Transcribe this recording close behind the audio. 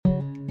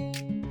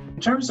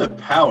In terms of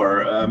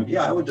power,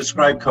 I would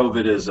describe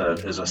COVID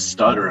as a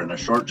stutter and a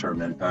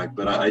short-term impact,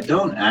 but I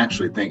don't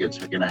actually think it's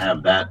going to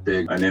have that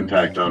big an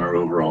impact on our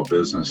overall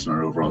business and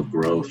our overall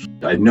growth.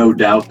 I have no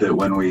doubt that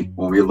when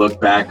we look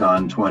back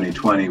on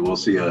 2020, we'll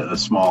see a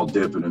small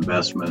dip in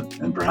investment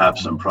and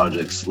perhaps some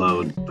projects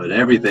slowed. But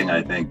everything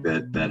I think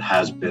that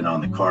has been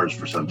on the cards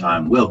for some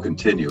time will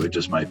continue. It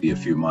just might be a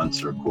few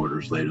months or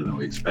quarters later than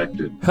we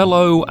expected.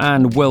 Hello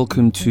and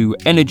welcome to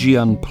Energy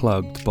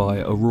Unplugged by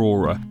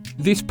Aurora.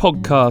 This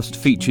podcast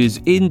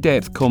features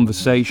in-depth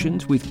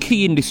conversations with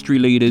key industry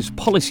leaders,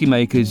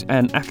 policymakers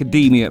and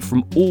academia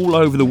from all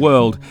over the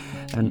world,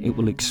 and it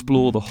will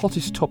explore the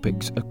hottest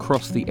topics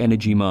across the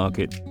energy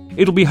market.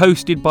 It'll be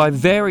hosted by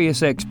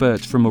various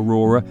experts from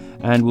Aurora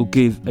and will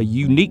give a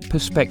unique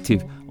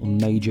perspective on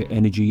major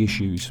energy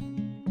issues.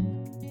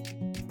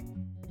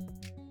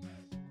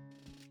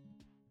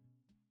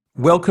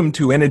 Welcome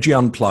to Energy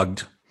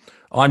Unplugged.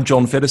 I'm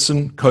John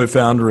Feddersen,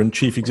 co-founder and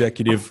chief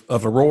executive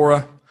of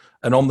Aurora.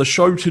 And on the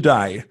show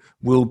today,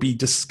 we'll be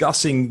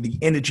discussing the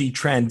energy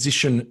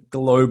transition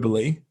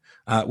globally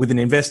with an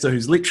investor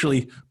who's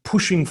literally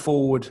pushing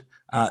forward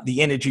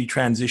the energy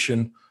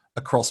transition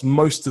across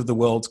most of the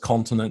world's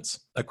continents,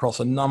 across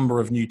a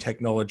number of new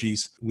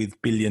technologies with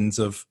billions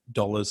of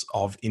dollars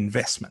of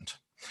investment.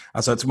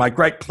 So it's my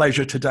great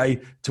pleasure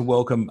today to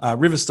welcome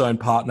Riverstone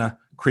partner,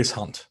 Chris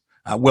Hunt.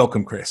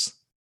 Welcome, Chris.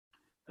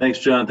 Thanks,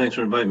 John. Thanks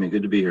for inviting me.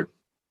 Good to be here.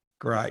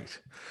 Great.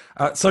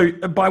 So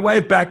by way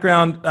of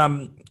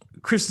background,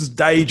 Chris's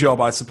day job,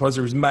 I suppose,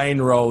 or his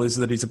main role is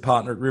that he's a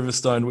partner at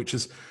Riverstone, which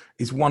is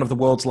one of the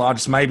world's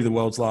largest, maybe the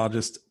world's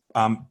largest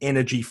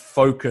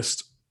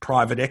energy-focused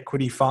private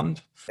equity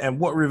fund. And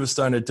what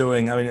Riverstone are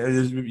doing, I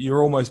mean,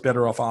 you're almost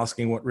better off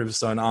asking what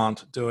Riverstone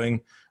aren't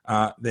doing.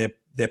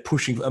 They're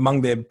pushing,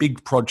 among their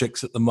big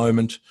projects at the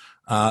moment,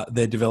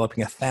 they're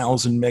developing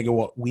 1,000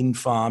 megawatt wind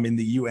farm in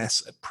the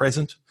US at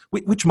present.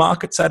 Which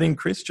market's that in,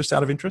 Chris, just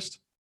out of interest?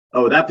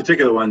 Oh, that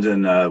particular one's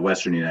in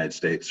Western United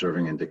States,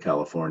 serving into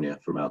California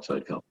from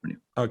outside California.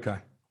 Okay,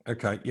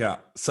 yeah.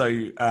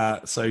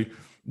 So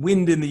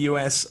wind in the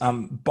US,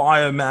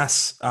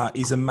 biomass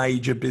is a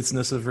major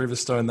business of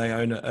Riverstone. They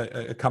own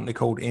a company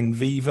called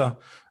Enviva,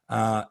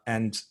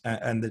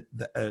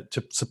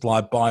 to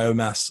supply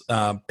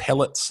biomass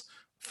pellets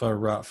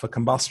for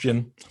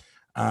combustion.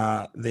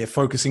 They're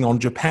focusing on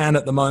Japan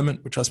at the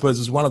moment, which I suppose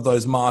is one of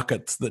those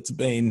markets that's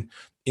been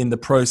in the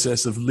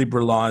process of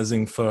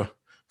liberalizing for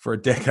a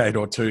decade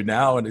or two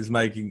now and is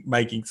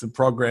making some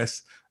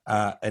progress.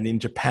 And in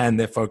Japan,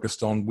 they're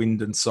focused on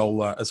wind and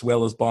solar as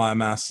well as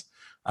biomass.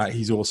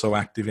 He's also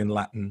active in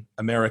Latin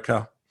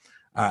America.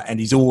 And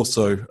he's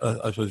also,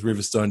 I suppose,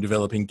 Riverstone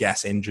developing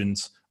gas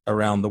engines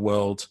around the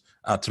world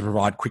to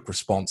provide quick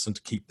response and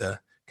to keep the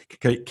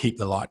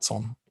lights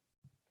on.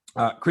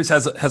 Chris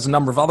has a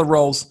number of other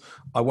roles.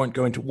 I won't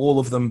go into all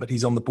of them, but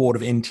he's on the board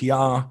of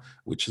NTR,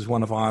 which is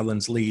one of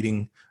Ireland's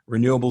leading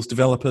renewables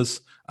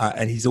developers.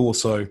 And he's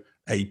also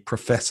a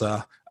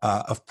professor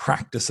of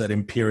practice at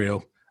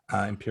Imperial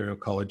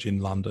College in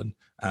London,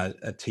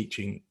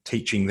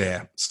 teaching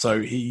there.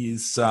 So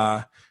he's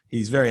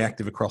very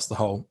active across the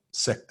whole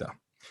sector.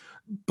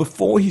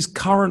 Before his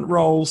current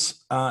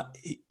roles,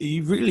 he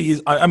really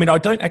is.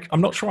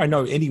 I'm not sure I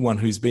know anyone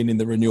who's been in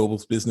the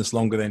renewables business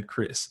longer than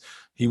Chris.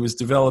 He was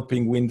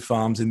developing wind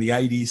farms in the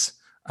 80s.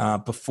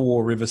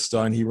 Before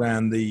Riverstone, he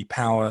ran the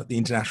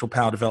international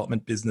power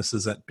development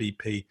businesses at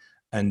BP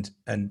and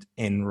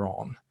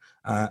Enron.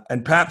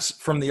 And perhaps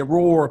from the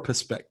Aurora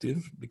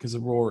perspective, because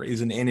Aurora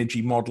is an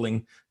energy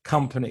modeling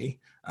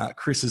company,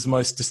 Chris's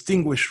most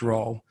distinguished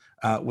role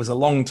was a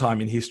long time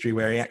in history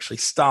where he actually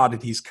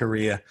started his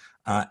career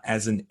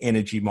as an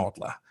energy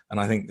modeler. And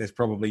I think there's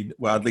probably,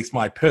 well, at least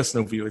my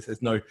personal view is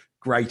there's no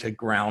greater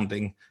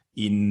grounding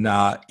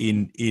for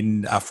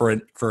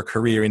a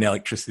career in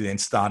electricity than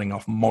starting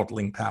off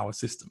modeling power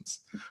systems.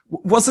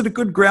 Was it a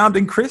good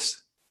grounding,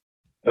 Chris?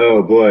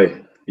 Oh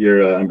boy.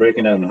 I'm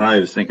breaking down in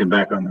hives thinking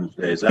back on those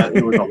days.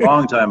 It was a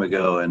long time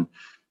ago, and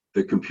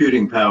the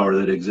computing power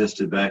that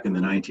existed back in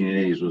the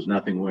 1980s was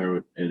nothing where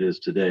it is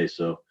today.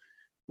 So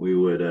we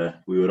would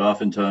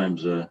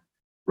oftentimes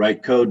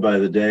write code by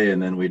the day,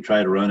 and then we'd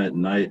try to run it at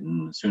night.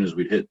 And as soon as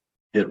we'd hit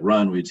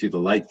run, we'd see the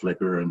light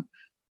flicker, and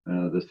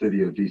the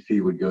city of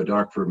DC would go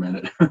dark for a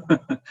minute.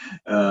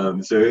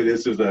 So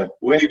this was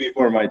way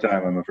before my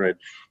time, I'm afraid.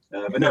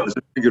 But no, it was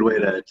a good way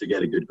to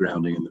get a good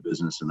grounding in the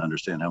business and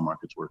understand how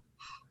markets work.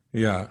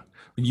 Yeah,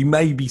 you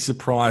may be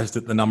surprised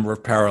at the number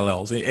of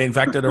parallels. In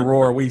fact, at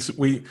Aurora,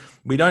 we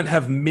don't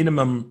have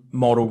minimum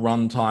model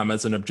runtime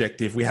as an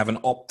objective. We have an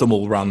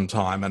optimal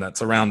runtime, and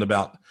it's around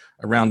about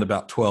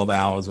 12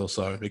 hours or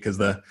so. Because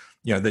the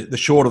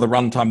shorter the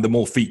runtime, the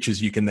more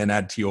features you can then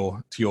add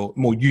to your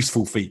more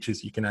useful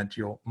features you can add to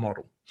your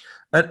model.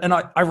 And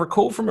I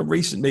recall from a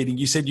recent meeting,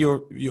 you said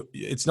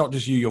it's not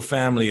just you, your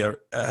family are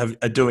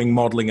doing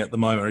modeling at the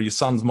moment, or your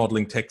son's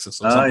modeling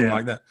Texas or something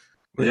like that.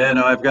 Yeah,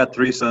 no, I've got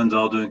 3 sons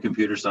all doing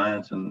computer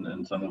science,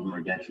 and some of them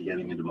are actually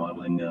getting into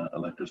modeling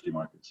electricity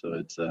markets. So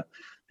it's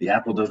the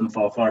apple doesn't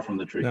fall far from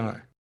the tree. No.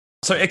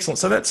 So excellent.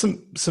 So that's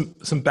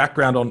some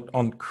background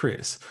on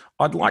Chris.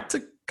 I'd like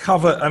to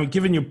cover. I mean,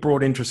 given your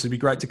broad interest, it'd be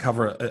great to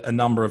cover a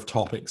number of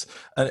topics.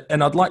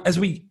 And I'd like, as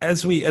we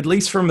at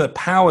least from the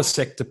power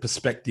sector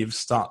perspective,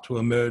 start to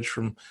emerge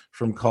from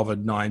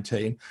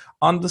COVID-19,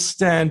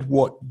 understand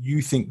what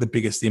you think the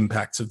biggest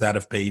impacts of that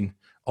have been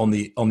on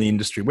the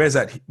industry. Where's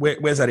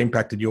that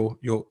impacted your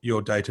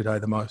day to day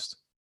the most?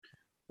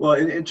 Well,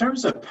 in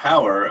terms of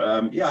power,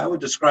 I would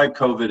describe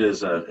COVID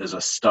as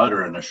a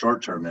stutter and a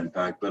short-term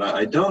impact, but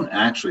I don't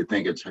actually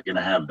think it's going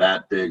to have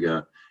that big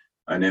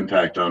an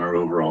impact on our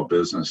overall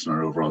business and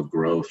our overall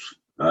growth.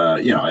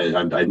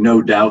 I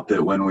no doubt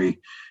that when we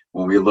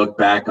look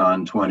back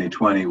on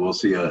 2020, we'll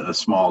see a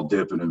small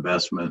dip in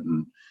investment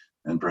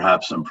and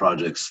perhaps some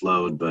projects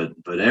slowed,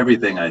 but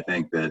everything I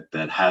think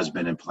that has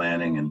been in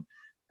planning and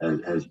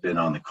has been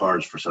on the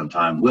cards for some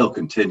time will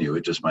continue.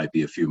 It just might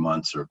be a few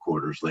months or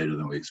quarters later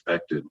than we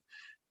expected.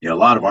 A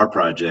lot of our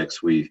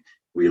projects, we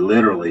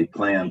literally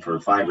plan for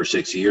 5 or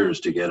 6 years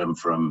to get them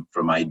from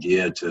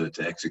idea to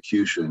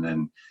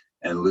execution,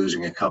 and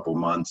losing a couple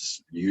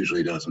months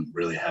usually doesn't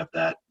really have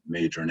that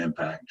major an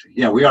impact.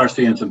 We are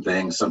seeing some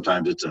things.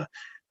 Sometimes it's a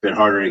bit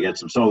harder to get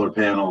some solar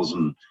panels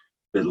and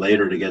a bit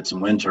later to get some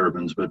wind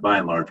turbines, but by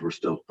and large, we're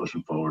still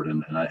pushing forward,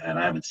 and I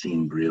haven't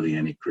seen really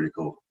any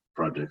critical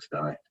projects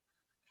die.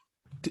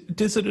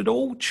 Does it at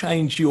all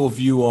change your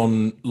view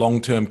on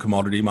long-term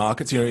commodity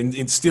markets?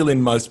 Still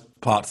in most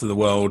parts of the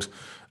world,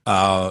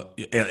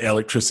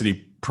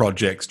 electricity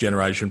projects,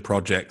 generation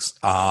projects,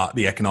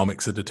 the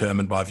economics are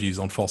determined by views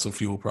on fossil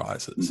fuel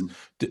prices.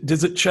 Mm-hmm.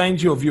 Does it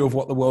change your view of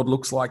what the world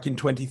looks like in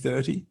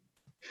 2030?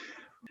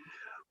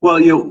 Well,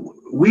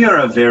 we are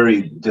a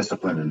very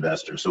disciplined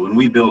investor. So when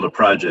we build a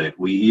project,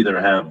 we either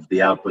have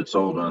the output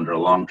sold under a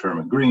long-term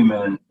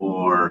agreement,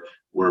 or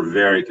we're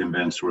very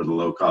convinced we're the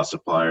low-cost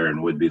supplier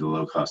and would be the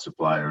low-cost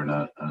supplier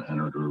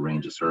under a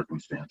range of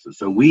circumstances.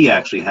 So we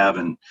actually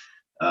haven't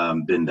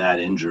been that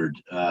injured.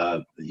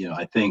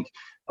 I think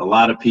a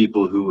lot of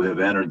people who have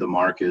entered the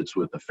markets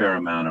with a fair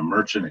amount of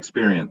merchant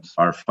experience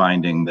are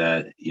finding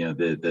that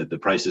the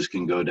prices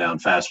can go down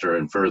faster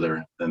and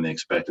further than they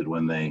expected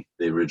when they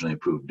originally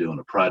approved doing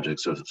a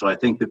project. So I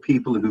think the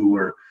people who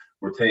were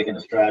taking a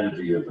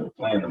strategy of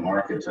playing the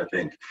markets, I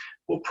think,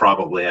 will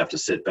probably have to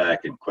sit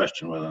back and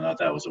question whether or not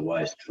that was a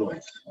wise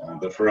choice.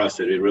 But for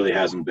us, it really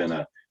hasn't been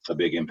a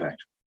big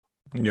impact.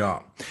 Yeah.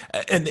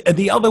 And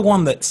the other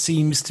one that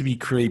seems to be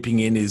creeping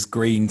in is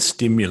green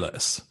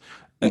stimulus.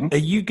 Mm-hmm. Are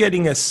you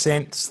getting a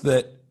sense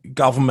that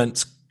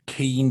government's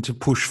keen to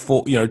push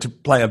for, to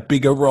play a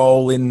bigger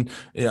role in,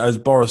 as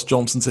Boris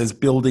Johnson says,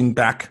 building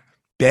back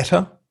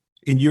better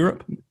in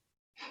Europe?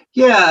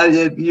 Yeah,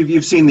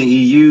 you've seen the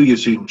EU, you've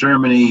seen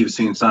Germany, you've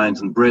seen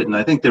signs in Britain.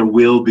 I think there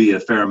will be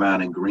a fair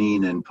amount of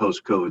green and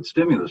post-COVID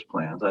stimulus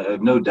plans. I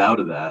have no doubt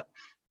of that.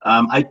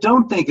 I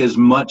don't think as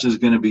much is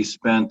going to be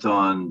spent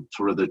on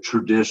sort of the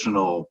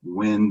traditional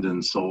wind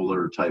and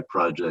solar type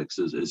projects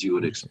as you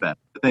would expect.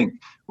 I think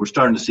we're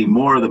starting to see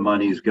more of the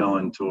monies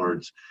going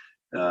towards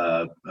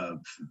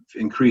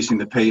increasing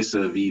the pace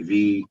of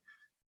EV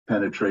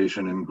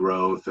penetration and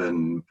growth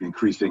and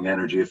increasing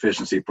energy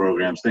efficiency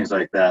programs, things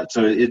like that.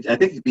 So I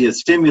think the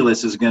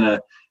stimulus is going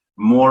to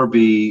more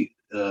be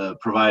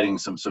providing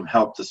some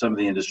help to some of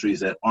the industries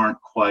that aren't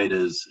quite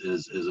as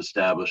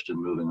established and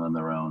moving on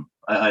their own.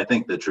 I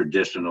think the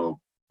traditional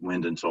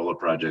wind and solar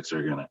projects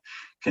are going to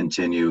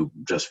continue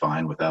just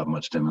fine without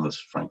much stimulus,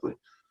 frankly.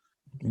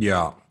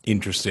 Yeah,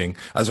 interesting.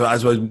 I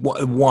suppose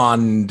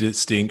one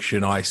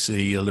distinction I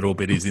see a little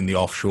bit is in the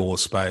offshore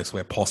space,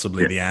 where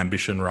possibly the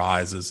ambition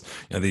rises.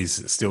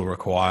 These still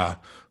require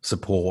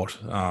support,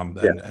 and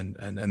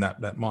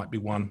that might be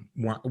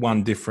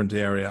one different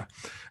area.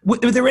 Were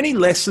there any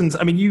lessons?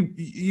 I mean,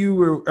 you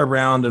were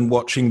around and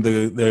watching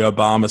the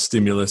Obama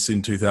stimulus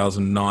in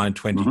 2009,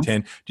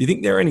 2010. Mm-hmm. Do you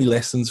think there are any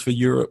lessons for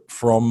Europe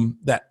from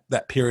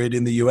that period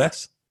in the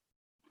US?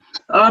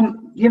 I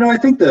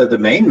think the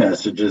main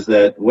message is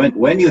that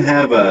when you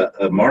have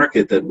a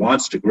market that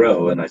wants to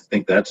grow, and I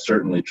think that's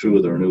certainly true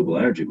of the renewable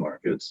energy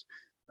markets,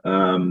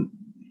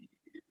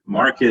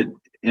 market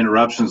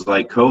interruptions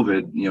like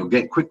COVID,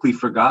 get quickly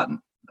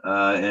forgotten.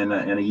 And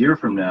a year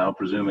from now,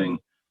 presuming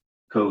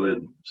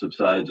COVID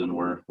subsides and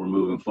we're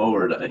moving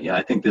forward,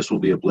 I think this will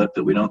be a blip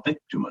that we don't think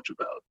too much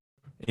about.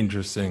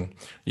 Interesting.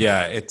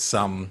 Yeah, it's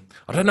I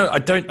don't know. I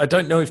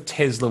don't know if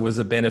Tesla was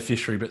a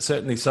beneficiary, but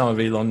certainly some of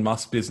Elon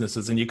Musk's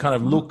businesses. And you kind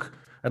of look,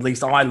 at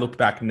least I look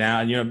back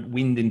now,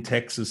 wind in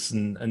Texas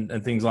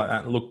and things like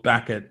that. And look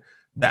back at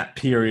that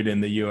period in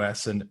the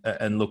US and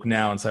look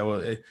now and say,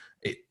 well,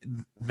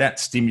 that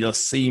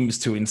stimulus seems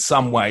to, in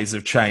some ways,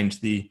 have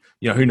changed the.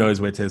 Who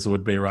knows where Tesla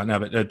would be right now,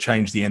 but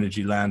changed the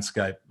energy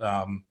landscape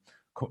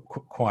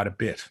quite a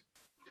bit.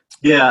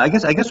 Yeah, I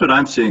guess what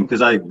I'm seeing,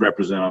 because I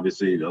represent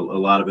obviously a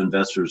lot of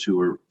investors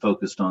who are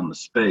focused on the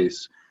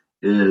space,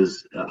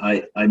 is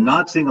I'm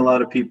not seeing a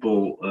lot of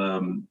people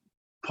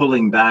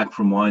pulling back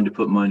from wanting to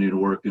put money to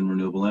work in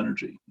renewable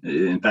energy.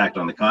 In fact,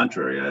 on the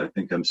contrary, I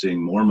think I'm seeing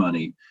more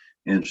money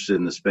interested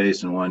in the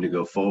space and wanting to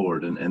go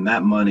forward. And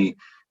that money,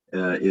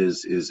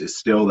 is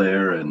still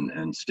there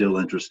and still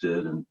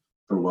interested, and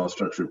for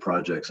well-structured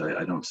projects,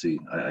 I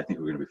think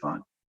we're going to be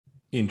fine.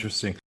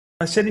 Interesting.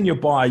 I said in your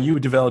bio you were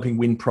developing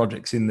wind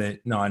projects in the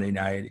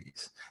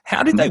 1980s.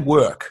 How did they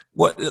work?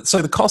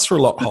 So the costs were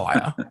a lot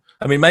higher.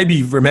 I mean, maybe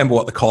you remember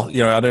what the cost.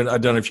 I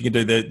don't know if you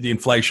can do the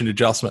inflation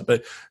adjustment,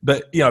 but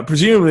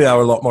presumably they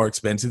were a lot more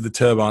expensive. The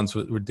turbines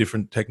were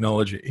different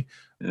technology.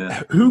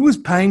 Yeah. Who was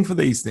paying for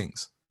these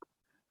things?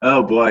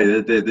 Oh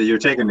boy, you're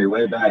taking me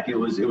way back. It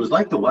was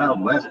like the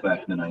Wild West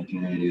back in the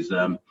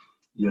 1980s.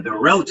 There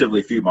were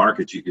relatively few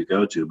markets you could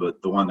go to,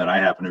 but the one that I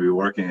happened to be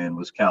working in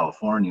was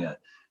California.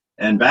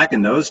 And back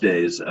in those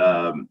days,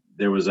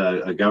 there was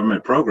a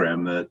government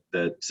program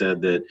that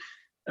said that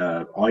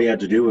all you had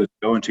to do was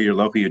go into your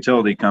local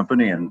utility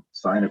company and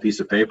sign a piece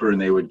of paper,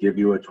 and they would give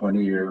you a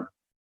 20-year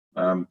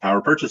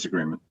power purchase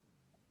agreement.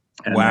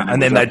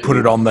 And then they'd put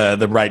it on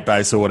the rate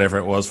base or whatever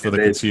it was for the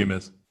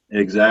consumers.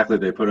 Exactly.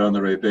 They put it on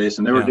the rate base,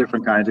 and there were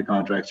different kinds of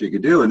contracts you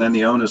could do. And then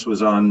the onus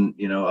was on,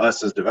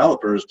 us as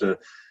developers to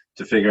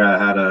figure out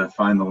how to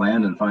find the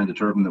land and find a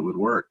turbine that would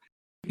work.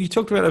 You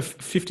talked about a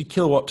 50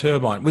 kilowatt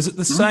turbine. Was it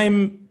the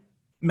same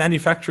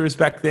manufacturers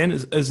back then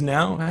as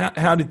now?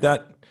 How did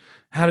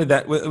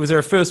that, was there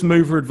a first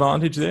mover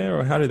advantage there,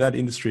 or how did that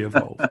industry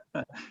evolve?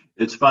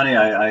 It's funny.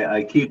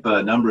 I keep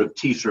a number of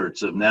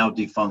T-shirts of now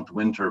defunct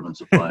wind turbine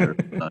suppliers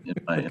in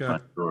my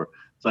drawer.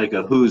 It's like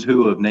a who's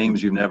who of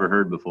names you've never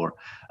heard before.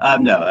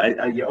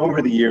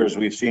 Over the years,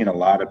 we've seen a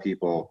lot of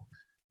people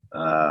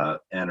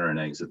enter and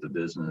exit the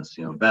business.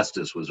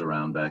 Vestas was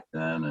around back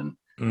then,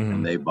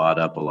 and they bought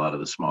up a lot of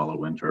the smaller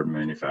wind turbine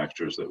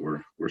manufacturers that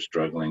were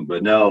struggling.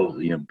 But no,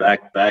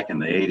 back in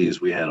the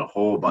 80s, we had a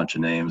whole bunch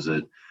of names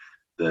that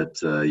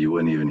you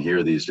wouldn't even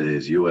hear these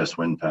days. U.S.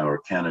 Wind Power,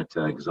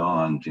 Canatech,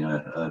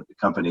 Zond,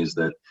 companies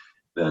that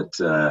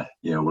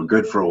were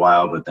good for a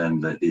while, but then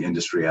the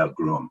industry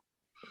outgrew them.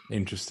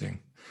 Interesting.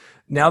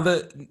 Now,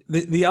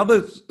 the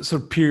other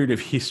sort of period of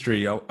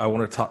history I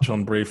want to touch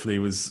on briefly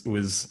was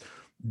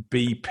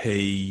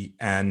BP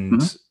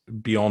and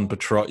beyond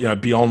petroleum.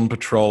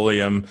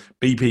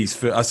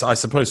 BP's I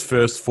suppose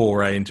first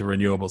foray into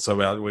renewables.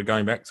 So we're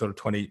going back sort of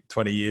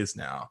 20 years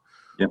now.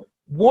 Yep.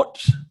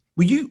 What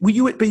were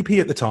you at BP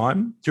at the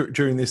time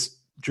during this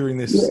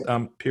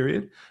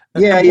period?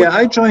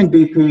 I joined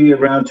BP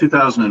around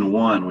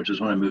 2001, which is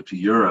when I moved to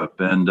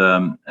Europe, and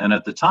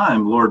at the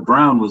time Lord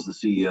Brown was the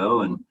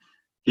CEO, and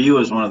he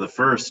was one of the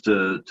first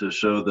to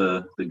show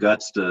the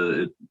guts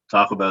to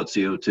talk about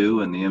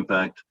CO2 and the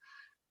impact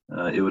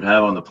it would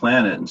have on the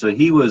planet. And so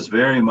he was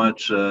very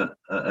much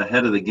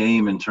ahead of the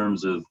game in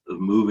terms of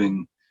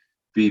moving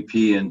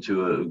BP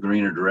into a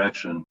greener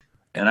direction.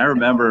 And I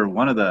remember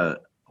one of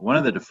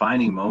the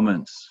defining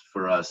moments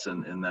for us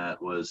in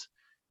that was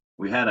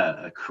we had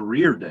a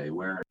career day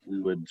where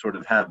we would sort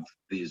of have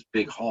these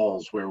big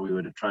halls where we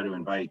would try to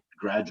invite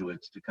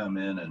graduates to come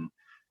in and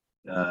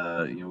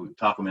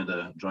talk them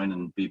into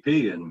joining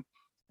BP, and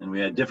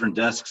we had different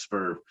desks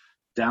for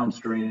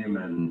downstream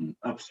and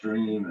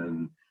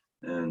upstream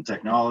and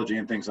technology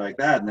and things like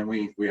that. And then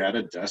we had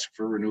a desk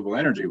for renewable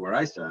energy where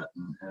I sat,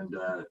 and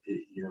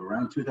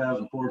around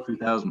 2004,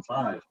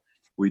 2005,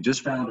 we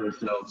just found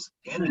ourselves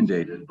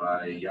inundated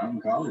by young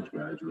college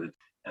graduates.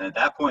 And at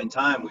that point in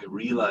time, we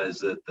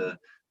realized that the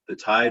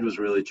tide was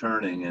really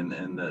turning, and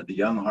the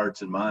young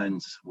hearts and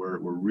minds were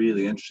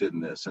really interested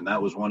in this. And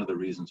that was one of the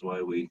reasons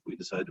why we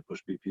decided to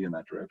push BP in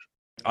that direction.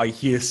 I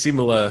hear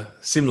similar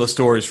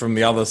stories from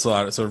the other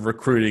side. Sort of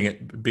recruiting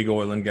at big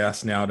oil and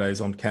gas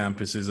nowadays on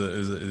campus is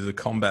a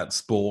combat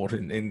sport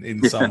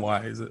in some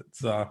ways.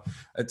 It's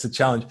a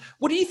challenge.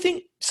 What do you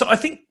think? So I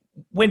think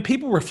when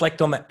people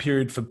reflect on that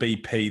period for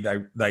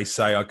BP, they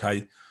say,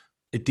 okay,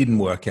 it didn't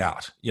work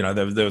out.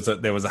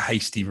 There was a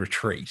hasty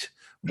retreat.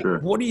 Sure.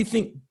 What do you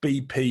think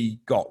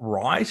BP got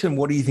right, and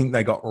what do you think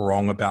they got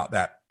wrong about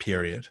that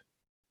period?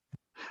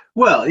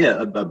 Well,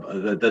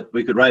 that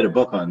we could write a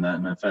book on that,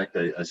 and in fact,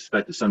 I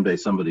suspect that someday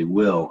somebody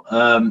will.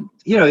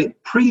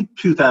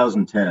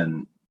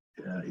 Pre-2010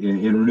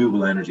 in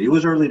renewable energy, it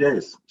was early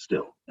days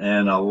still,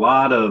 and a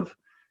lot of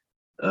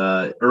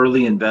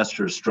early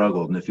investors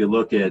struggled. And if you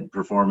look at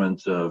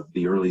performance of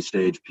the early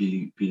stage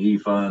PE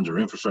funds or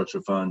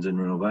infrastructure funds in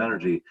renewable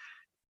energy,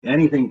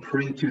 anything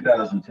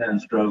pre-2010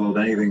 struggled.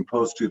 Anything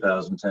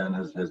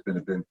post-2010 has been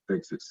a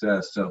big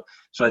success. So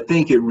I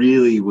think it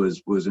really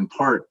was in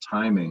part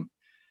timing.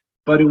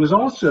 But it was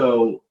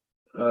also,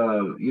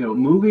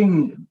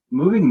 moving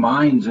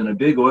mines in a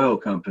big oil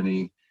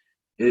company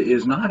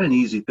is not an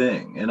easy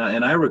thing. And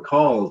I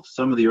recall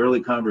some of the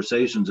early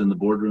conversations in the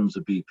boardrooms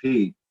of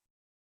BP.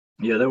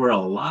 Yeah, there were a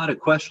lot of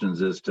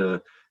questions as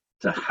to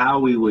how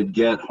we would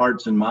get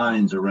hearts and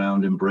minds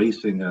around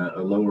embracing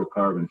a lower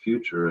carbon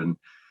future. And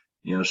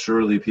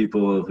surely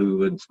people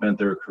who had spent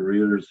their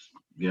careers,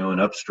 in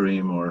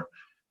upstream or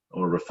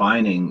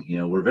refining,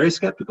 were very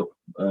skeptical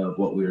of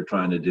what we were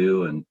trying to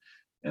do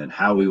and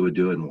how we would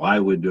do it and why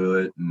we'd do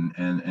it.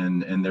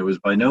 And there was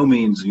by no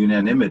means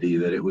unanimity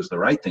that it was the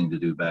right thing to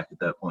do back at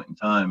that point in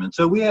time. And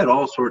so we had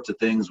all sorts of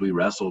things we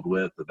wrestled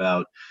with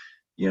about,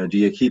 do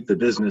you keep the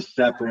business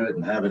separate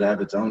and have it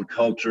have its own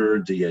culture?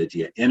 Do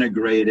you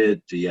integrate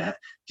it? Do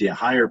you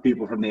hire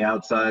people from the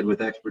outside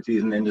with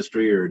expertise in the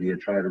industry, or do you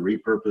try to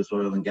repurpose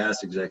oil and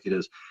gas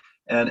executives?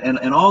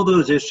 And all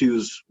those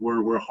issues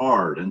were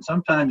hard. And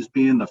sometimes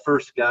being the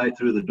first guy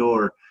through the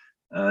door,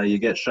 you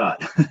get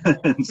shot.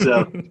 And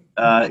so,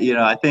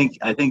 I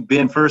think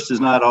being first is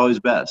not always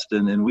best.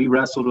 And we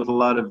wrestled with a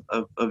lot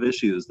of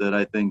issues that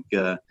I think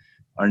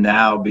are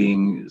now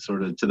being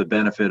sort of to the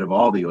benefit of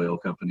all the oil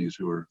companies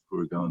who are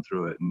going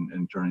through it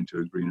and turning to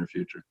a greener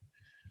future.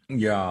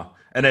 Yeah,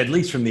 and at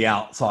least from the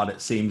outside,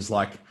 it seems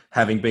like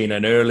having been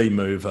an early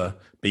mover,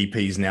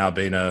 BP's now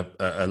been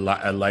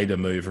a later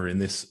mover in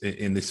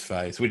this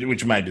phase,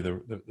 which may be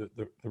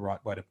the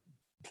right way to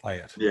play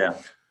it.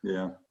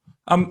 Yeah.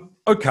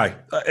 Okay,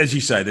 as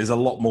you say, there's a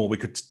lot more we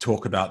could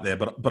talk about there,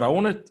 but I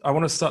want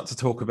to start to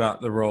talk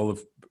about the role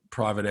of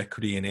private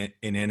equity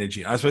in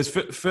energy. I suppose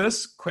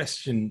first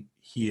question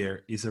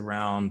here is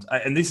around,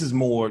 and this is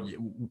more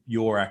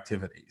your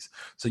activities.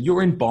 So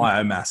you're in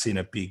biomass in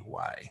a big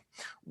way.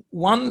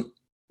 One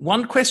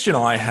question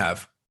I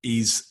have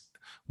is,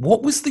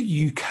 what was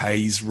the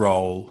UK's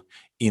role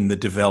in the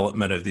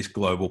development of this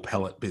global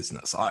pellet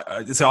business?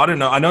 So I don't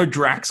know. I know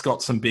Drax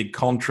got some big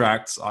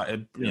contracts.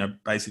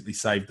 Basically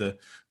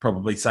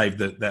probably saved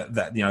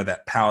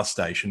that power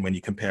station when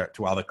you compare it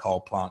to other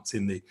coal plants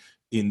in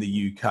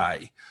the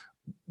UK.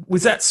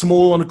 Was that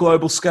small on a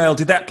global scale?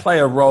 Did that play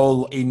a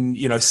role in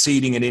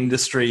seeding an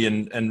industry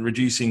and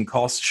reducing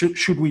costs?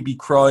 Should we be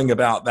crowing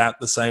about that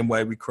the same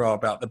way we crow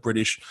about the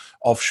British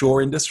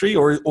offshore industry,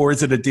 or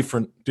is it a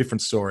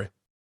different story?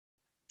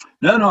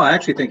 No, I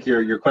actually think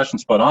your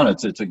question's spot on.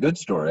 It's a good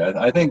story.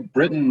 I think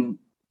Britain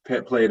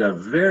played a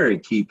very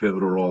key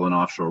pivotal role in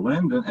offshore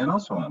wind and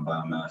also on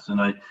biomass. And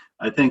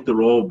I think the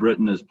role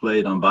Britain has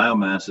played on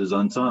biomass is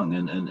unsung,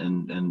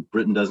 and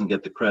Britain doesn't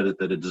get the credit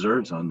that it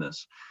deserves on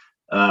this.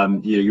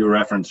 You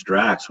referenced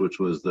Drax, which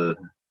was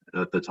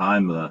at the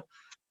time the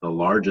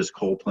largest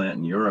coal plant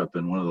in Europe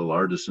and one of the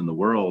largest in the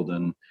world,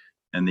 and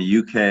the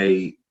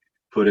UK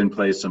put in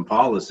place some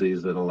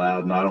policies that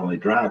allowed not only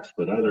Drax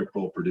but other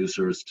coal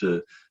producers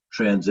to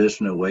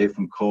transition away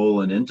from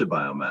coal and into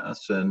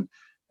biomass,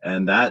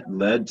 and that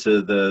led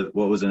to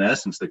what was in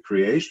essence the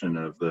creation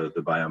of the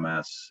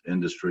biomass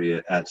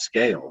industry at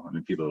scale. I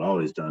mean, people had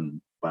always done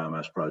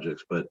biomass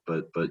projects, but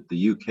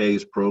the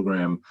UK's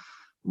program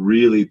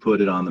really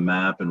put it on the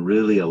map and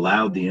really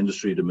allowed the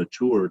industry to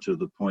mature to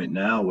the point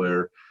now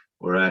where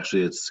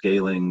actually it's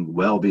scaling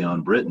well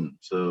beyond Britain.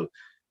 So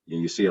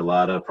you see a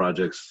lot of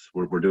projects.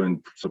 We're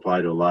doing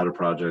supply to a lot of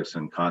projects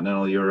in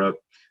continental Europe.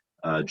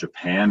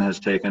 Japan has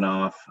taken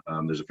off.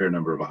 There's a fair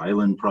number of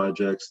island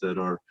projects that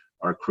are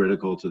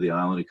critical to the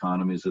island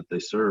economies that they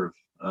serve.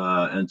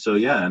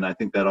 And I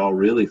think that all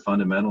really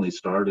fundamentally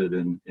started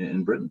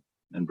in Britain,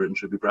 and Britain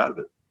should be proud of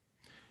it.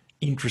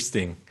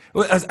 Interesting.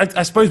 Well,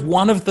 I suppose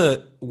one of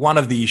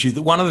the issues,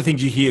 one of the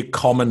things you hear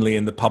commonly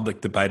in the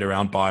public debate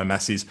around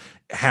biomass is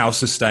how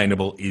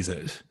sustainable is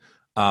it?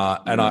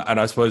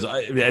 I suppose,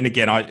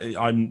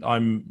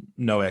 I'm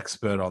no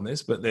expert on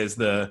this, but there's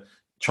the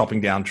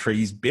chopping down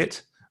trees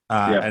bit,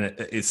 and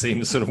it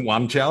seems sort of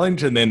one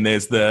challenge, and then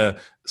there's the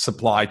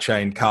supply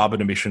chain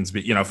carbon emissions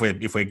bit. If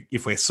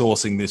we're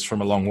sourcing this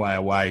from a long way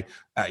away,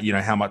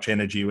 how much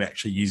energy we're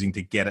actually using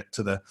to get it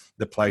to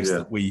the place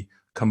that we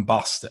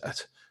combust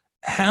it.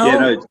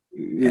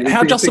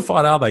 How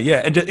justified are they?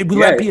 Yeah, and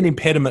will that be an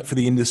impediment for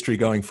the industry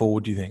going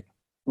forward, do you think?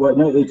 Well,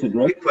 no, it's a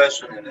great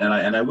question,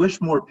 and I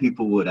wish more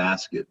people would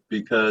ask it,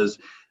 because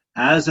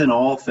as in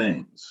all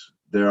things,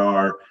 there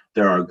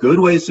are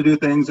good ways to do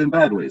things and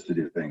bad ways to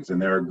do things,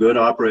 and there are good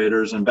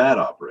operators and bad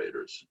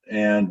operators.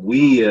 And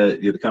we,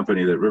 the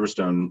company that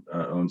Riverstone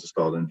owns, is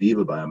called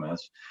Enviva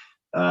Biomass.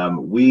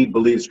 We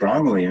believe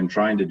strongly in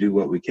trying to do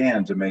what we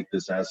can to make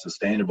this as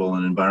sustainable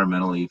and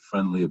environmentally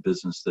friendly a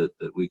business that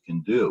we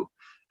can do.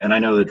 And I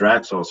know that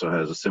Drax also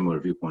has a similar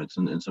viewpoints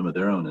in some of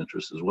their own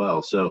interests as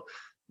well. So,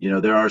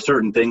 there are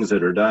certain things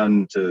that are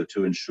done to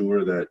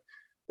ensure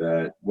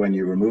that when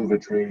you remove a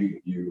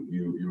tree,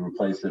 you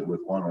replace it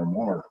with one or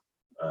more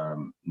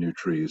new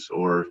trees.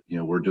 Or,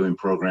 we're doing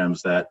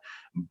programs that,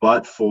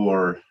 but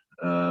for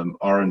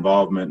our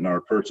involvement in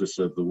our purchase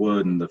of the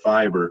wood and the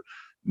fiber,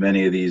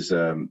 many of these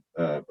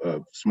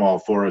small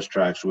forest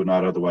tracts would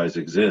not otherwise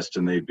exist,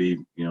 and they'd be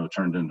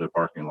turned into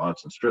parking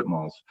lots and strip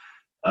malls.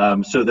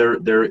 So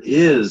there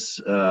is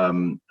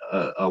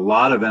a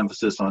lot of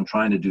emphasis on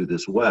trying to do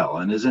this well.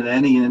 And as in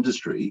any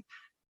industry,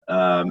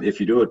 if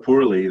you do it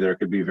poorly, there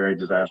could be very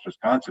disastrous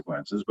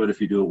consequences. But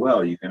if you do it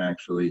well, you can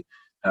actually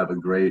have a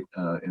great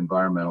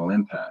environmental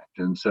impact.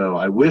 And so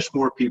I wish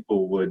more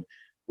people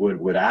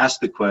would ask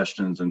the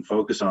questions and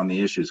focus on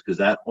the issues, because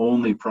that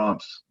only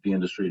prompts the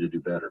industry to do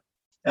better.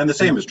 And the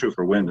same is true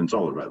for wind and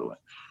solar, by the way.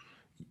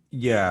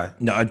 Yeah,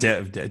 no, I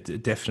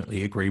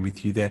definitely agree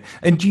with you there.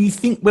 And do you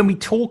think when we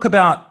talk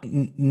about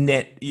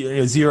net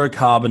zero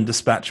carbon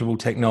dispatchable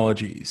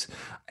technologies,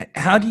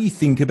 How do you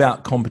think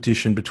about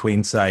competition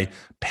between, say,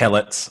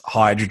 pellets,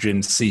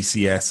 hydrogen,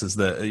 CCS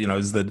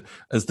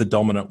as the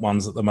dominant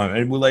ones at the moment?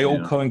 And will they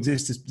all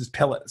coexist? Does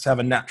pellets have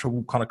a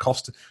natural kind of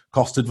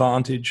cost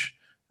advantage?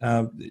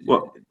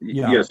 Well,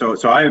 yeah.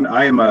 So I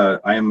am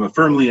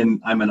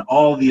an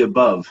all the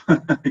above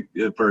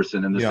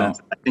person in the sense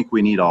that I think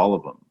we need all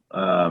of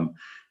them.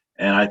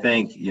 And I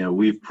think,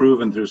 we've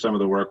proven through some of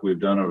the work we've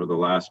done over the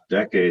last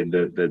decade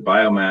that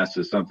biomass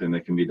is something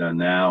that can be done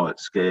now at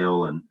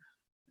scale and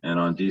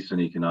on decent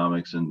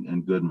economics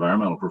and good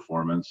environmental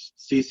performance.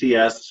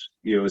 CCS,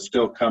 is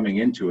still coming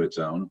into its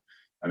own.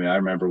 I mean, I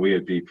remember we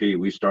at BP,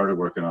 we started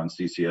working on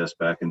CCS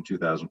back in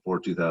 2004,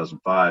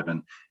 2005,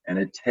 and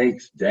it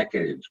takes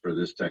decades for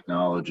this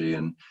technology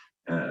and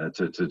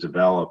to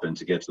develop and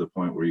to get to the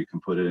point where you can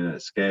put it in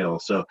at scale.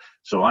 So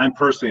I'm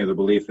personally of the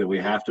belief that we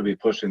have to be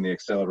pushing the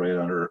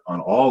accelerator on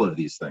all of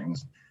these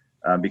things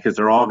because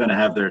they're all going to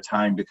have their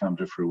time to come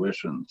to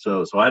fruition.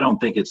 So I don't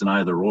think it's an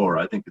either or.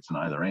 I think it's an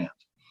either and.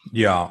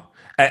 Yeah.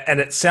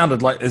 And it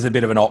sounded like there's a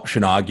bit of an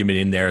option argument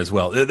in there as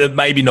well.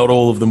 Maybe not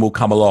all of them will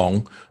come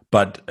along,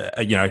 but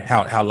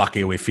how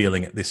lucky are we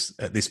feeling at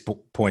this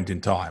point in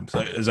time?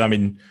 So,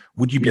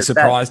 would you be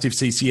surprised if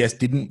CCS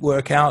didn't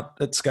work out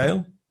at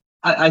scale?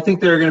 I think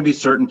there are going to be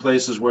certain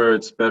places where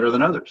it's better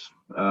than others.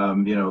 A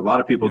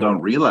lot of people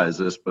don't realize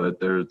this, but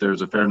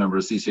there's a fair number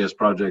of CCS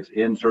projects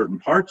in certain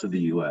parts of the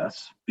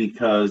U.S.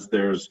 because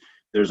there's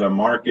a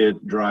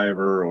market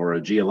driver or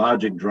a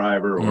geologic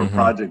driver or a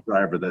project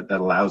driver that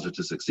allows it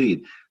to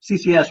succeed.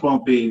 CCS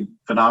won't be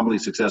phenomenally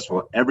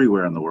successful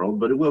everywhere in the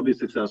world, but it will be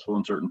successful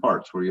in certain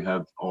parts where you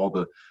have all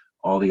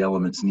the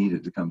elements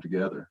needed to come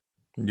together.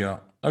 Yeah.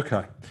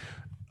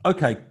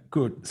 Okay,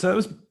 good. So it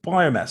was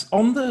biomass.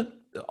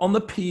 On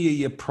the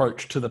PE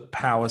approach to the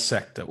power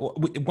sector,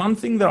 one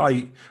thing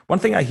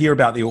I hear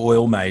about the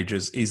oil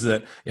majors is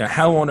that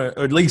how on earth,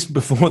 or at least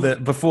before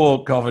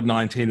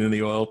COVID-19 and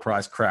the oil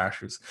price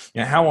crashes,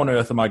 how on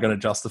earth am I going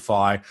to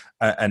justify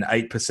an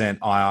 8%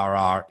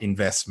 IRR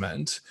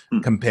investment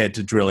compared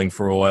to drilling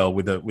for oil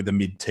with a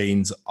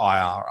mid-teens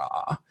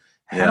IRR?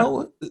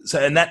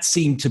 And that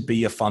seemed to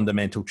be a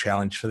fundamental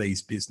challenge for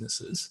these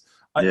businesses.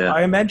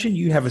 I imagine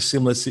you have a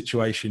similar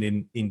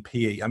situation in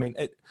PE. I mean,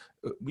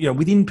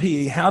 within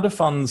PE, how do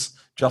funds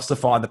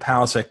justify the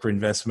power sector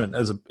investment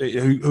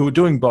who are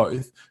doing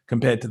both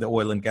compared to the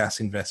oil and gas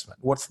investment?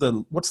 What's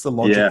the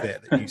logic there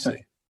that you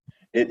see?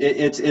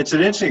 It's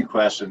an interesting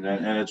question,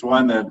 and it's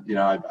one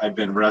that I've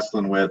been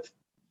wrestling with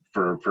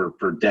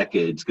for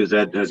decades. Because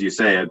as you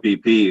say, at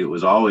BP, it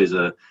was always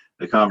a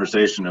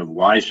conversation of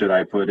why should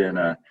I put in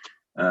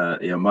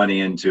money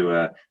into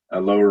a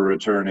lower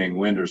returning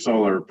wind or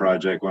solar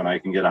project when I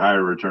can get a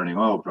higher returning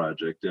oil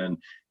project. And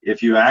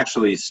if you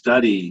actually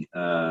study,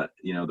 the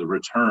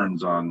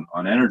returns on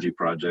energy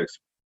projects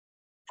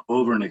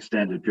over an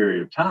extended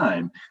period of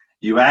time,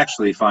 you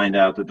actually find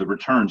out that the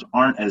returns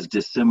aren't as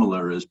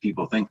dissimilar as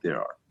people think they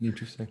are.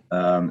 Interesting.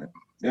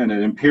 And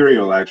at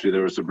Imperial, actually,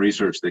 there was some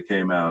research that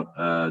came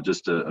out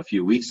just a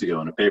few weeks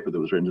ago in a paper that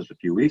was written just a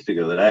few weeks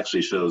ago that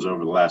actually shows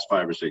over the last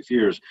 5 or 6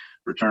 years,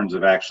 returns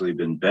have actually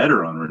been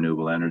better on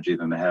renewable energy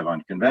than they have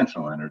on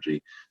conventional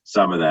energy.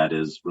 Some of that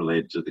is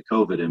related to the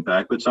COVID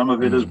impact, but some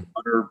of it is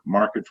other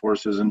market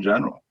forces in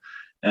general.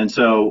 And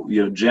so,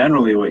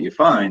 generally what you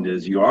find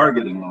is you are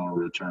getting lower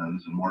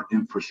returns and more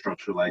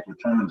infrastructure-like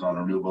returns on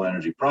renewable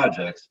energy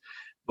projects,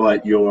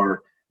 but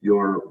your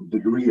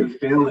degree of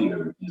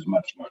failure is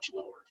much, much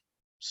lower.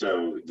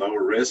 So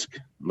lower risk,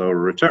 lower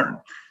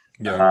return.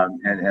 Yeah.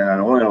 And on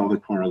oil, the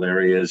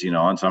corollary is,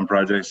 on some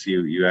projects,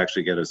 you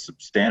actually get a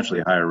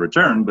substantially higher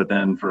return, but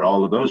then for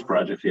all of those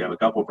projects, you have a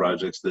couple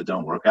projects that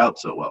don't work out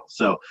so well.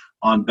 So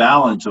on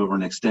balance, over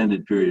an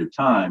extended period of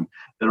time,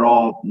 they're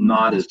all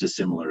not as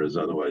dissimilar as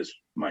otherwise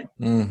might.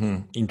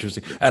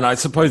 Interesting. And I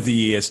suppose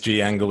the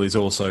ESG angle is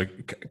also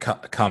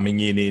coming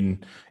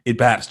in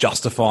perhaps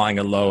justifying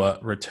a lower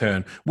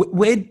return.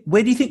 Where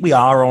do you think we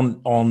are on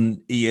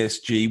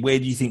ESG? Where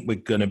do you think we're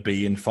going to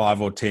be in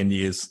 5 or 10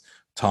 years'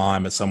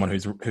 time as someone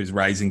who's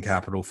raising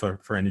capital for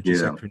energy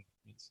sector?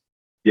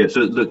 Yeah,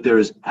 so look, there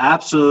is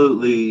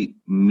absolutely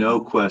no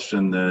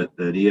question that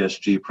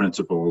ESG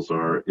principles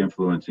are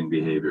influencing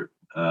behavior.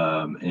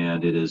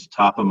 And it is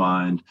top of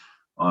mind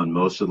on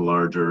most of the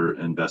larger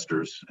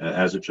investors,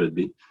 as it should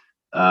be.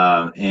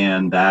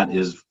 And that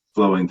is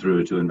flowing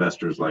through to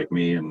investors like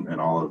me and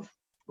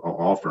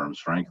all firms,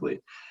 frankly.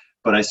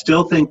 But I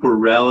still think we're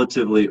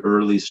relatively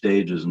early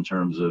stages in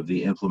terms of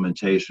the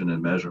implementation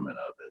and measurement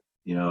of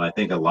it. I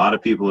think a lot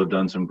of people have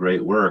done some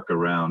great work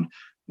around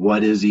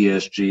what is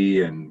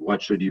ESG and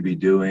what should you be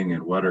doing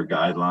and what are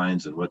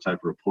guidelines and what type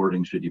of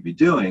reporting should you be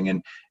doing.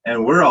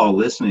 And we're all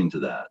listening to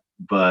that.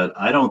 But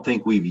I don't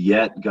think we've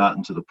yet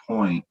gotten to the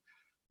point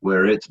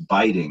where it's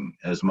biting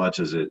as much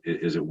as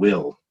it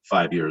will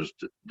 5 years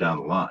down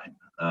the line.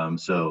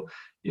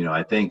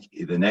 I think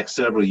the next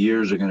several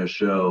years are going to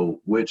show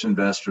which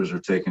investors are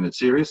taking it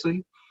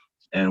seriously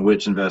and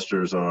which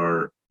investors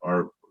are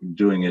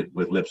doing it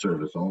with lip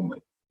service only.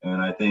 And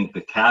I think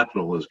the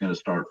capital is going to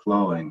start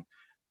flowing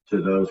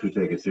to those who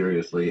take it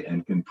seriously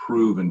and can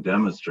prove and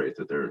demonstrate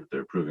that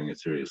they're proving it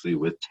seriously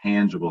with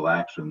tangible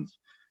actions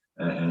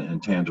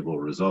and tangible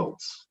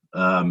results.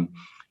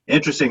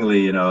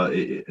 Interestingly,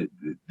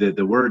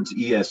 the words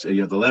ES,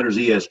 the letters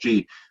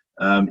ESG,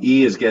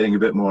 E is getting a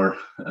bit more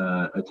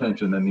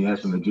attention than the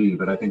S and the G,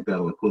 but I think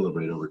that'll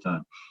equilibrate over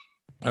time.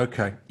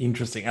 Okay,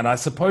 interesting. And I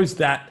suppose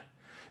that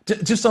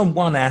just on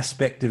one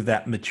aspect of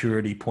that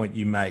maturity point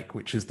you make,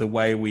 which is the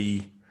way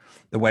we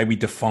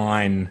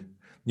define,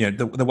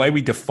 the way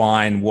we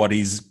define what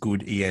is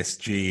good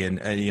ESG,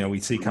 and we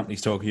see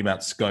companies talking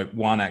about scope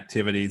 1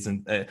 activities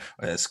and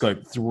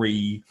scope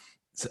 3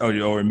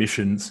 or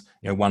emissions.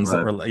 Ones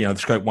Right. that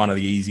scope 1 are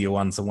the easier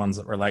ones. The ones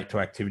that relate to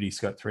activity,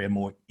 scope 3 are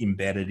more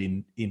embedded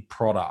in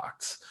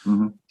products.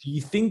 Mm-hmm. Do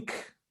you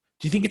think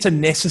it's a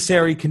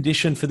necessary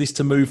condition for this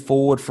to move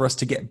forward, for us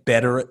to get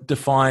better at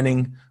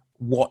defining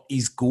what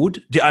is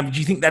good? Do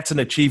you think that's an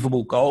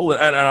achievable goal?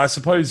 And I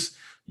suppose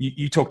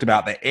you talked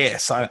about the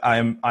S.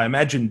 I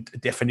imagine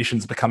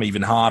definitions become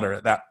even harder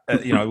at that,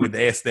 with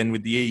the S than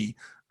with the E.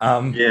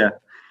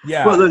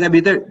 Yeah. Well, look, I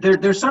mean,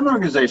 there's some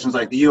organizations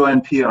like the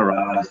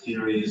UNPRI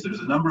series. There's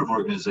a number of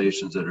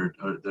organizations that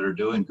are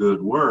doing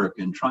good work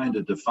and trying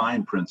to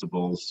define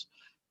principles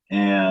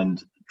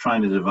and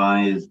trying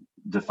to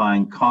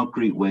define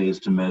concrete ways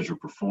to measure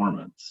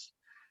performance.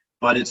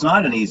 But it's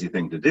not an easy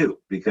thing to do,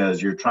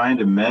 because you're trying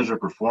to measure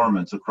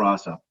performance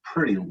across a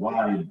pretty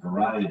wide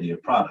variety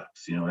of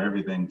products.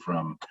 Everything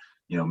from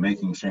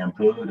making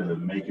shampoo to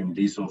making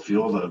diesel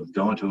fuel to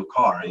going to a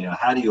car.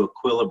 How do you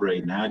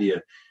equilibrate, and how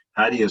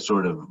do you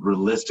sort of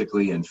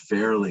realistically and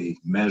fairly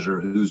measure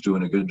who's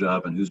doing a good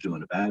job and who's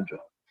doing a bad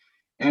job?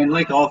 And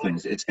like all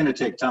things, it's going to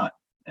take time.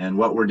 And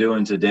what we're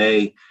doing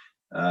today,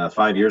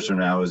 5 years from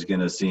now, is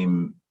going to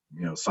seem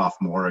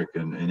sophomoric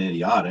and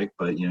idiotic,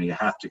 but you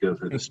have to go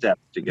through the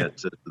steps to get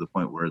to the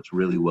point where it's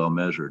really well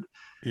measured.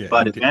 Yeah,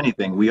 but if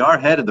anything, we are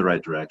headed the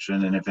right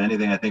direction, and if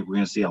anything, I think we're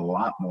going to see a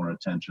lot more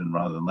attention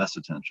rather than less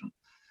attention.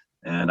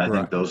 And I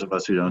think those of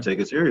us who don't take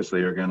it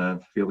seriously are going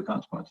to feel the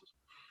consequences.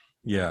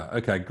 Yeah.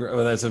 Okay.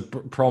 Well, that's a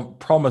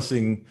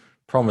promising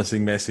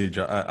message,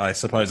 I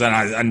suppose,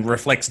 and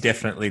reflects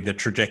definitely the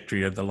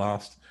trajectory of the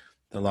last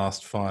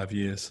 5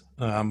 years.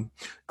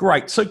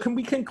 Great. So can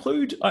we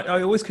conclude?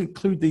 I always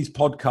conclude these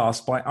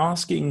podcasts by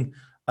asking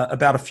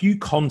about a few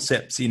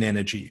concepts in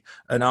energy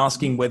and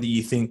asking whether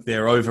you think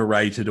they're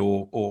overrated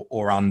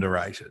or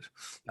underrated.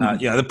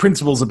 The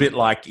principle's a bit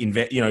like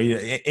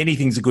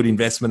anything's a good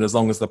investment as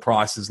long as the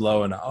price is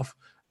low enough,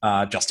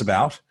 just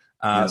about.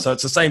 So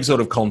it's the same sort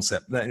of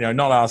concept.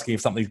 Not asking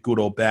if something's good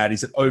or bad.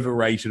 Is it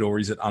overrated or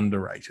is it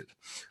underrated?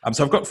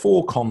 So I've got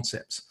 4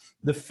 concepts.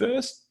 The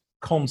first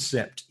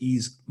concept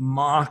is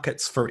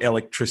markets for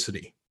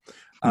electricity.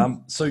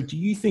 So do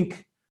you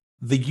think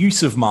the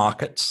use of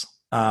markets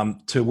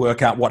to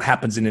work out what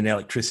happens in an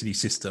electricity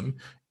system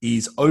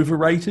is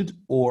overrated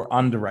or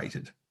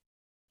underrated?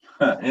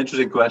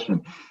 Interesting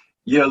question.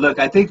 Look,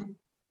 I think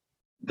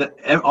that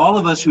all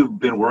of us who've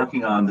been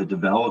working on the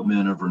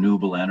development of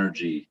renewable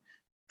energy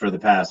for the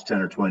past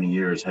 10 or 20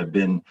 years have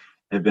been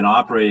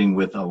operating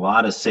with a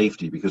lot of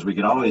safety, because we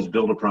could always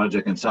build a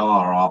project and sell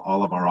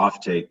all of our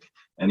offtake,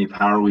 any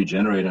power we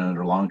generate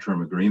under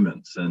long-term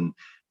agreements. And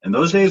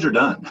those days are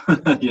done.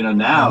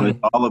 Now it's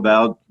all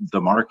about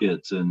the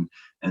markets and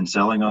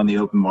selling on the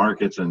open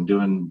markets and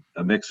doing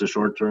a mix of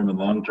short-term and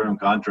long-term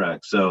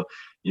contracts. So,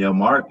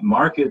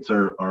 markets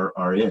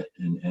are it.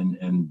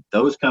 And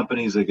those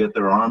companies that get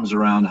their arms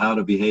around how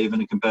to behave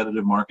in a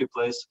competitive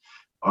marketplace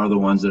are the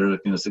ones that are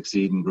going to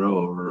succeed and grow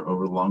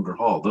over the longer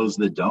haul. Those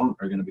that don't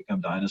are going to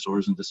become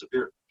dinosaurs and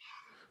disappear.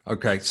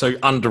 Okay, so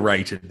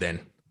underrated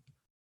then,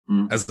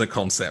 as the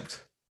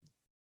concept.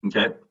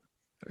 Okay.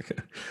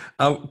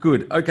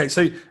 Good. Okay,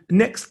 so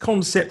next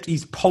concept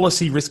is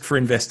policy risk for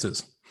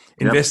investors.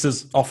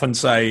 Investors often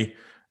say,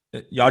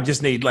 I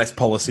just need less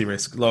policy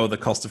risk, lower the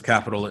cost of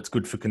capital, it's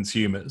good for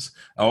consumers.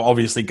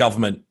 Obviously,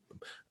 government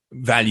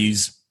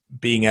values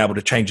being able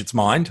to change its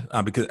mind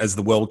because as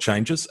the world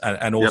changes,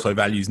 and also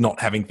values not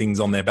having things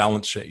on their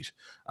balance sheet.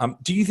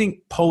 Do you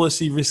think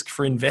policy risk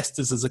for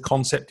investors as a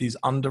concept is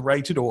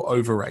underrated or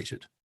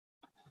overrated?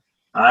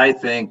 I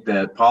think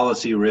that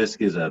policy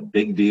risk is a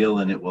big deal,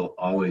 and it will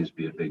always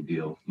be a big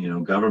deal.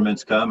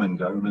 Governments come and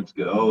governments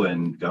go,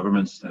 and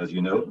governments, as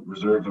you know,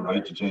 reserve the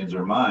right to change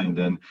their mind.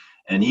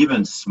 And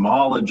even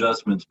small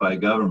adjustments by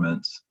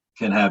governments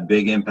can have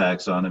big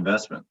impacts on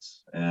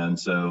investments. And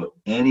so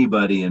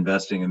anybody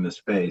investing in this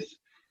space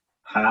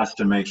has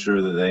to make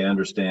sure that they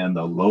understand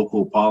the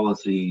local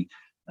policy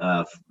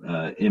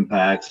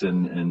impacts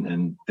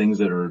and things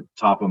that are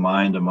top of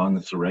mind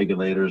amongst the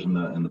regulators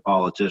and the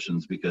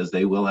politicians, because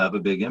they will have a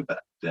big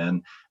impact.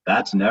 And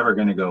that's never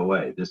going to go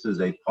away. This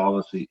is a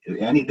policy.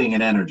 Anything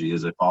in energy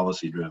is a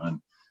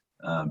policy-driven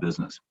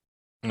business.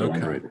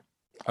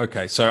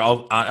 Okay, so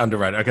I'll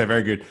underrate it. Okay,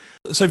 very good.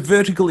 So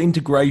vertical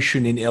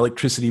integration in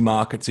electricity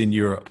markets in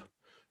Europe.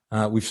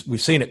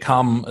 We've seen it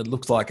come. It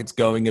looks like it's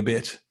going a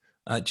bit.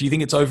 Do you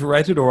think it's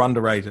overrated or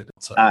underrated?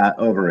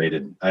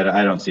 Overrated.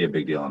 I don't see a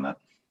big deal on that.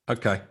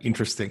 Okay,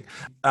 interesting.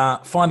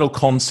 Final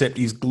concept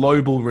is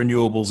global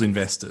renewables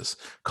investors.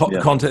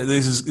 Yeah.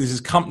 This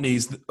is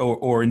companies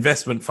or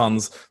investment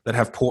funds that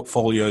have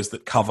portfolios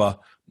that cover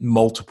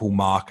multiple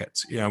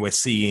markets. We're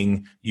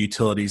seeing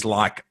utilities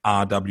like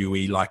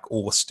RWE, like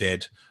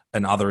Ørsted,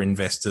 and other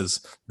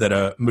investors that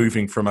are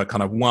moving from a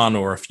kind of one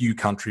or a few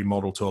country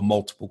model to a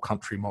multiple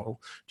country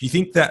model. Do you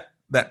think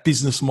that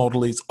business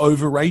model is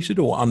overrated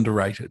or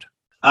underrated?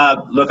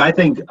 Look, I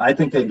think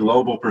a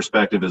global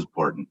perspective is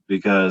important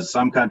because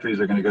some countries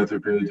are going to go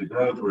through periods of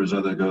growth, whereas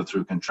others go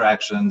through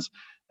contractions,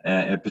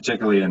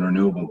 particularly in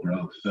renewable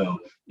growth. So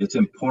it's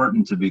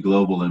important to be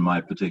global in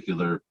my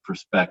particular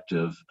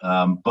perspective.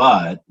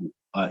 But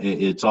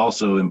it's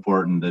also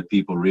important that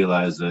people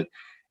realize that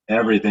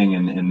everything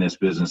in this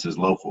business is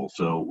local.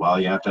 So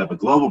while you have to have a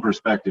global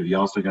perspective, you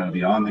also got to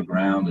be on the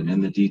ground and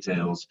in the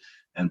details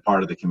and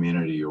part of the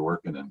community you're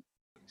working in.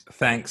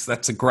 Thanks.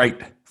 That's a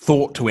great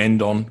thought to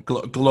end on.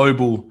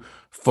 Global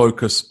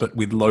focus, but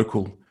with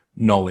local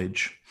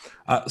knowledge.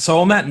 So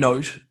on that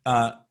note,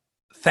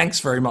 thanks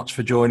very much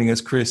for joining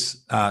us,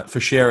 Chris, for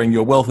sharing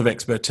your wealth of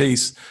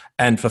expertise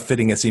and for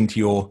fitting us into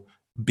your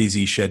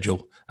busy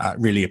schedule.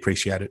 Really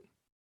appreciate it.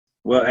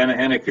 Well,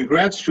 and a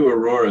congrats to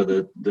Aurora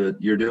that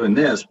you're doing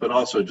this, but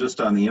also just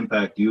on the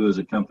impact you as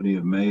a company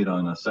have made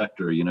on a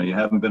sector. You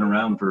haven't been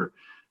around for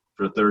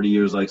 30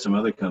 years like some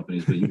other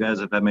companies, but you guys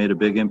have made a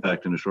big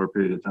impact in a short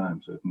period of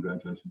time. So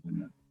congratulations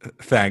on that.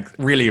 Thanks.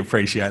 Really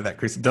appreciate that,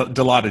 Chris.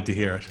 Delighted to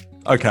hear it.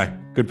 Okay.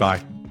 Goodbye.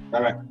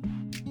 Bye-bye.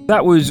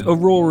 That was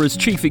Aurora's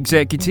Chief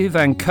Executive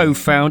and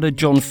co-founder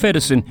John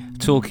Fedderson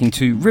talking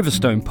to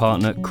Riverstone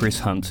partner Chris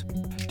Hunt.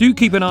 Do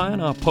keep an eye on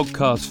our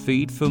podcast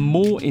feed for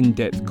more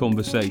in-depth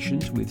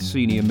conversations with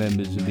senior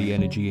members of the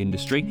energy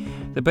industry.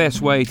 The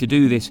best way to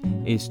do this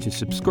is to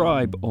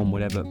subscribe on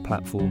whatever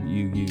platform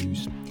you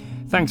use.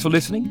 Thanks for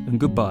listening and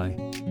goodbye.